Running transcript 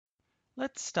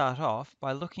Let's start off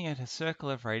by looking at a circle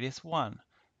of radius 1,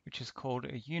 which is called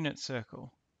a unit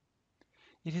circle.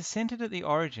 It is centered at the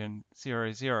origin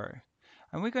 0, 0,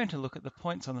 and we're going to look at the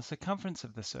points on the circumference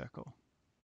of the circle.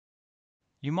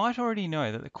 You might already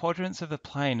know that the quadrants of the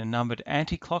plane are numbered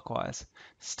anti-clockwise,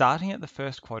 starting at the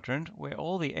first quadrant where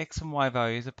all the x and y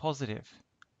values are positive.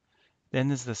 Then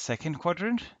there's the second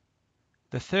quadrant,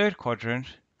 the third quadrant,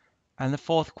 and the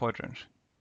fourth quadrant.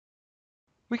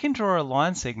 We can draw a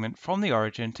line segment from the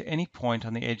origin to any point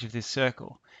on the edge of this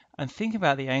circle and think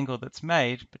about the angle that's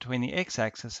made between the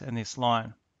x-axis and this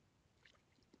line.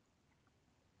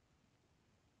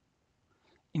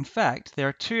 In fact, there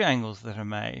are two angles that are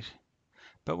made,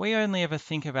 but we only ever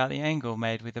think about the angle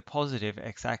made with the positive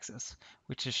x-axis,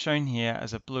 which is shown here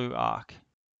as a blue arc.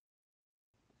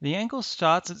 The angle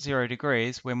starts at 0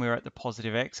 degrees when we're at the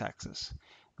positive x-axis,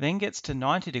 then gets to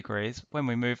 90 degrees when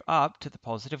we move up to the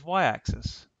positive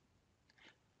y-axis.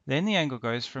 Then the angle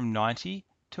goes from 90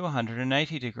 to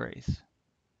 180 degrees.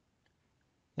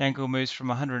 The angle moves from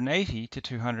 180 to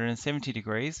 270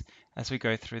 degrees as we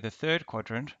go through the third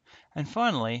quadrant, and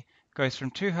finally goes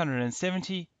from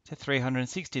 270 to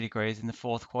 360 degrees in the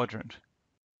fourth quadrant.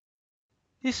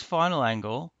 This final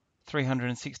angle,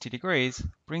 360 degrees,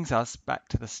 brings us back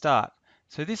to the start,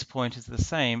 so this point is the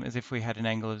same as if we had an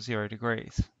angle of 0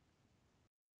 degrees.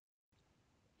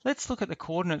 Let's look at the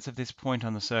coordinates of this point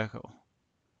on the circle.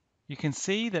 You can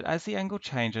see that as the angle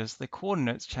changes, the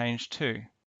coordinates change too.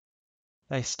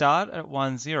 They start at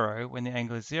 1, 0 when the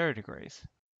angle is 0 degrees.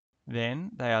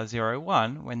 Then they are 0,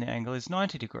 1 when the angle is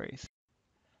 90 degrees.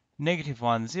 Negative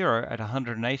 1, 0 at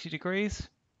 180 degrees.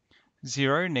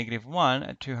 0, negative 1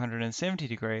 at 270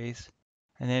 degrees.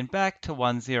 And then back to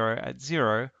 1, 0 at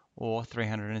 0 or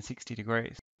 360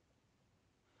 degrees.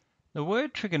 The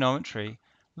word trigonometry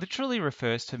literally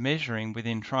refers to measuring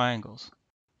within triangles.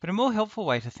 But a more helpful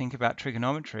way to think about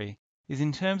trigonometry is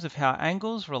in terms of how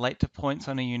angles relate to points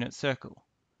on a unit circle.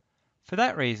 For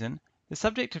that reason, the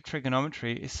subject of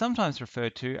trigonometry is sometimes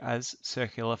referred to as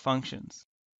circular functions.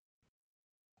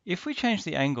 If we change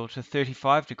the angle to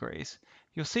 35 degrees,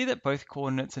 you'll see that both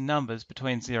coordinates are numbers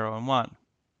between 0 and 1.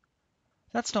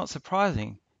 That's not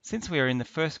surprising, since we are in the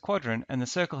first quadrant and the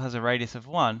circle has a radius of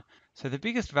 1, so the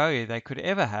biggest value they could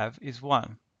ever have is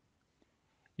 1.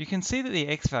 You can see that the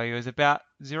x value is about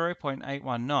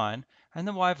 0.819 and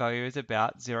the y value is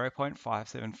about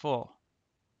 0.574.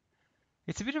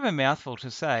 It's a bit of a mouthful to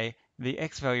say the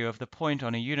x value of the point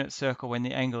on a unit circle when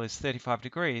the angle is 35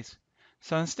 degrees,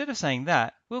 so instead of saying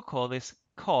that, we'll call this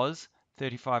cos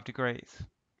 35 degrees.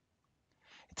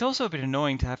 It's also a bit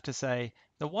annoying to have to say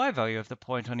the y value of the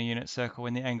point on a unit circle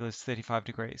when the angle is 35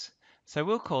 degrees, so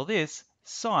we'll call this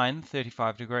sine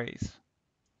 35 degrees.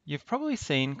 You've probably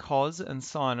seen cos and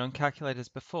sine on calculators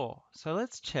before, so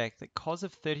let's check that cos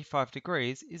of 35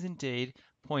 degrees is indeed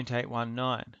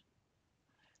 0.819.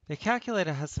 The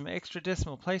calculator has some extra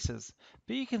decimal places,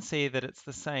 but you can see that it's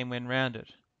the same when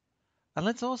rounded. And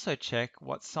let's also check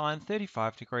what sine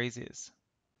 35 degrees is.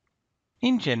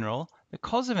 In general, the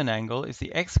cos of an angle is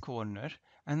the x-coordinate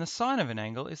and the sine of an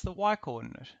angle is the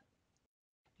y-coordinate.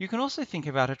 You can also think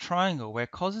about a triangle where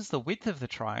cos is the width of the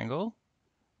triangle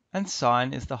and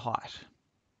sine is the height.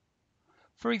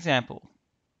 For example,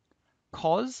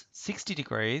 cos 60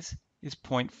 degrees is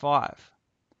 0.5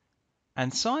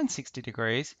 and sine 60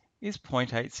 degrees is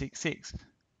 0.866.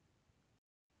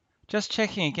 Just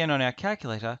checking again on our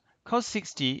calculator, cos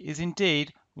 60 is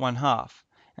indeed 1/2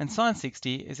 and sine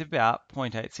 60 is about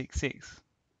 0.866.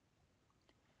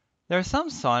 There are some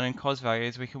sine and cos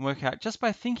values we can work out just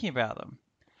by thinking about them.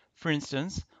 For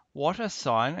instance, what are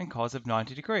sine and cos of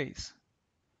 90 degrees?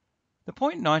 The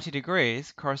point 90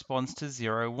 degrees corresponds to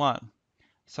 0, 1.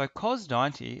 So cos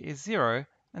 90 is 0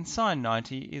 and sine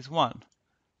 90 is 1.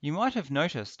 You might have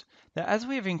noticed that as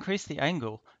we have increased the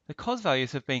angle, the cos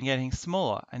values have been getting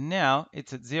smaller and now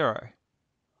it's at 0.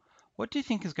 What do you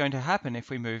think is going to happen if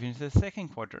we move into the second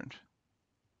quadrant?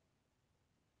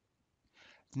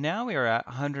 Now we are at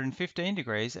 115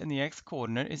 degrees and the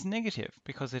x-coordinate is negative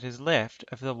because it is left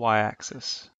of the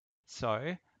y-axis.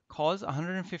 So cos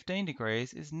 115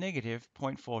 degrees is negative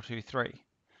 0.423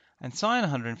 and sine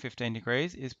 115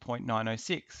 degrees is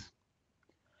 0.906.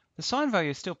 The sine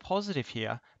value is still positive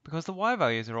here because the y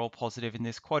values are all positive in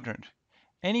this quadrant.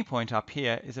 Any point up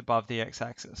here is above the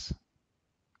x-axis.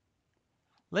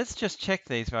 Let's just check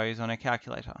these values on a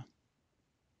calculator.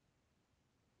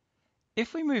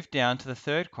 If we move down to the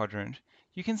third quadrant,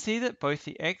 you can see that both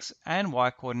the x and y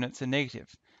coordinates are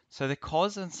negative, so the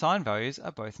cos and sine values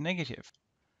are both negative.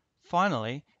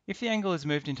 Finally, if the angle is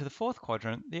moved into the fourth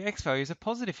quadrant, the x values are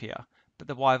positive here, but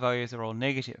the y values are all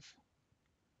negative.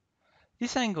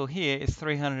 This angle here is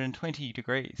 320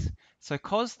 degrees, so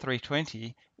cos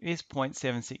 320 is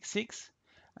 0.766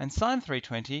 and sin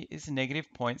 320 is negative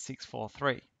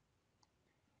 0.643.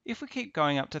 If we keep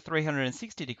going up to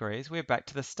 360 degrees, we're back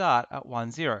to the start at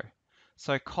 1, 0.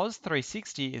 So cos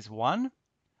 360 is 1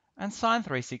 and sin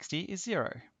 360 is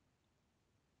 0.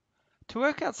 To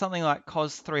work out something like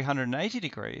cos 380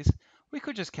 degrees, we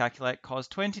could just calculate cos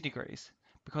 20 degrees,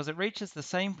 because it reaches the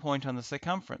same point on the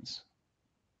circumference.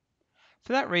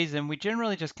 For that reason, we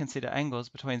generally just consider angles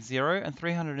between 0 and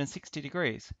 360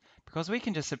 degrees, because we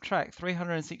can just subtract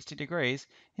 360 degrees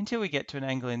until we get to an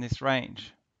angle in this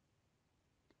range.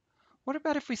 What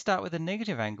about if we start with a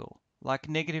negative angle, like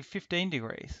negative 15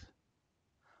 degrees?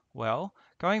 Well,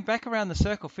 going back around the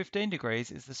circle 15 degrees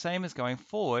is the same as going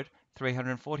forward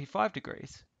 345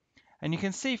 degrees. And you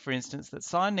can see, for instance, that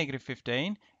sine negative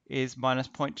 15 is minus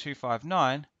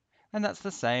 0.259, and that's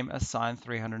the same as sine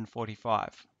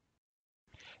 345.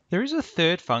 There is a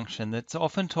third function that's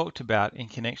often talked about in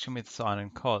connection with sine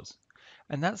and cos,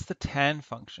 and that's the tan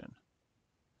function.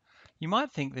 You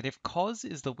might think that if cos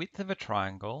is the width of a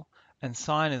triangle and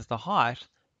sine is the height,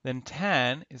 then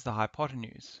tan is the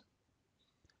hypotenuse.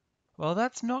 Well,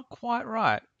 that's not quite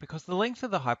right, because the length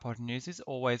of the hypotenuse is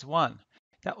always 1.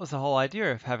 That was the whole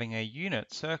idea of having a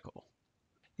unit circle.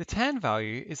 The tan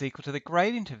value is equal to the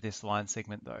gradient of this line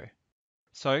segment though.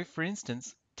 So, for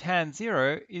instance, tan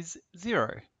 0 is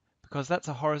 0, because that's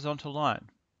a horizontal line.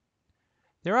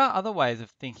 There are other ways of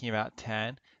thinking about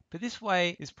tan, but this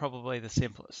way is probably the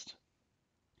simplest.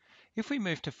 If we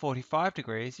move to 45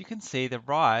 degrees, you can see the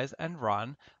rise and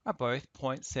run are both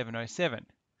 0.707.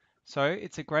 So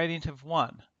it's a gradient of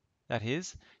 1. That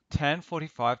is, tan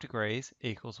 45 degrees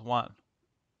equals 1.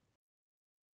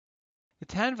 The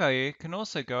tan value can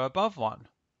also go above 1,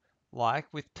 like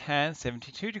with tan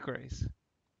 72 degrees.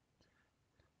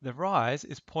 The rise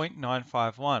is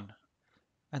 0.951,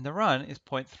 and the run is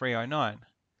 0.309.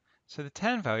 So the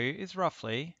tan value is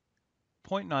roughly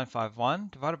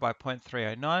 0.951 divided by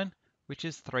 0.309, which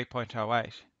is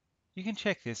 3.08. You can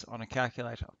check this on a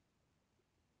calculator.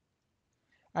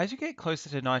 As you get closer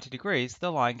to 90 degrees,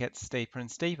 the line gets steeper and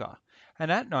steeper,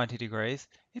 and at 90 degrees,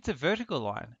 it's a vertical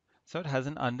line, so it has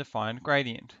an undefined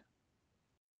gradient.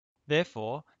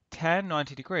 Therefore, tan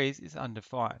 90 degrees is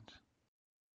undefined.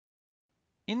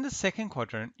 In the second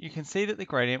quadrant, you can see that the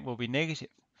gradient will be negative,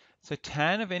 so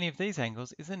tan of any of these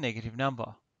angles is a negative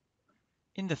number.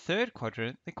 In the third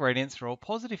quadrant, the gradients are all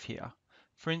positive here.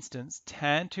 For instance,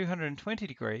 tan 220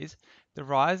 degrees, the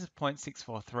rise is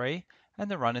 0.643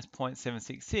 and the run is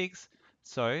 0.766,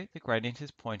 so the gradient is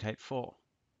 0.84.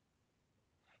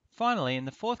 Finally, in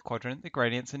the fourth quadrant, the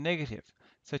gradients are negative,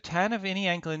 so tan of any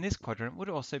angle in this quadrant would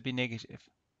also be negative.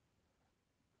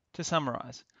 To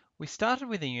summarize, we started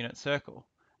with a unit circle,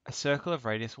 a circle of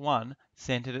radius 1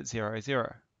 centered at 0,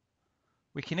 0.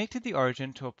 We connected the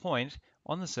origin to a point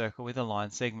on the circle with a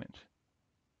line segment.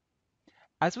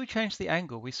 As we changed the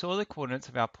angle, we saw the coordinates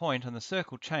of our point on the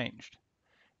circle changed.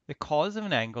 The cos of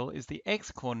an angle is the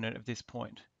x-coordinate of this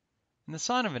point, and the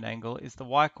sine of an angle is the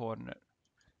y-coordinate.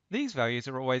 These values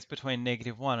are always between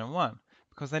negative 1 and 1,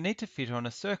 because they need to fit on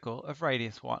a circle of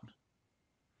radius 1.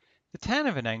 The tan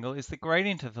of an angle is the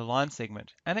gradient of the line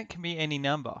segment, and it can be any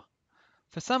number.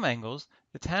 For some angles,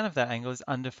 the tan of that angle is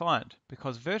undefined,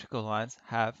 because vertical lines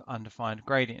have undefined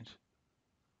gradient.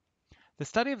 The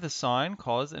study of the sine,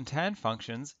 cos, and tan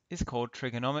functions is called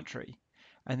trigonometry,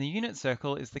 and the unit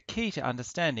circle is the key to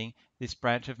understanding this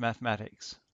branch of mathematics.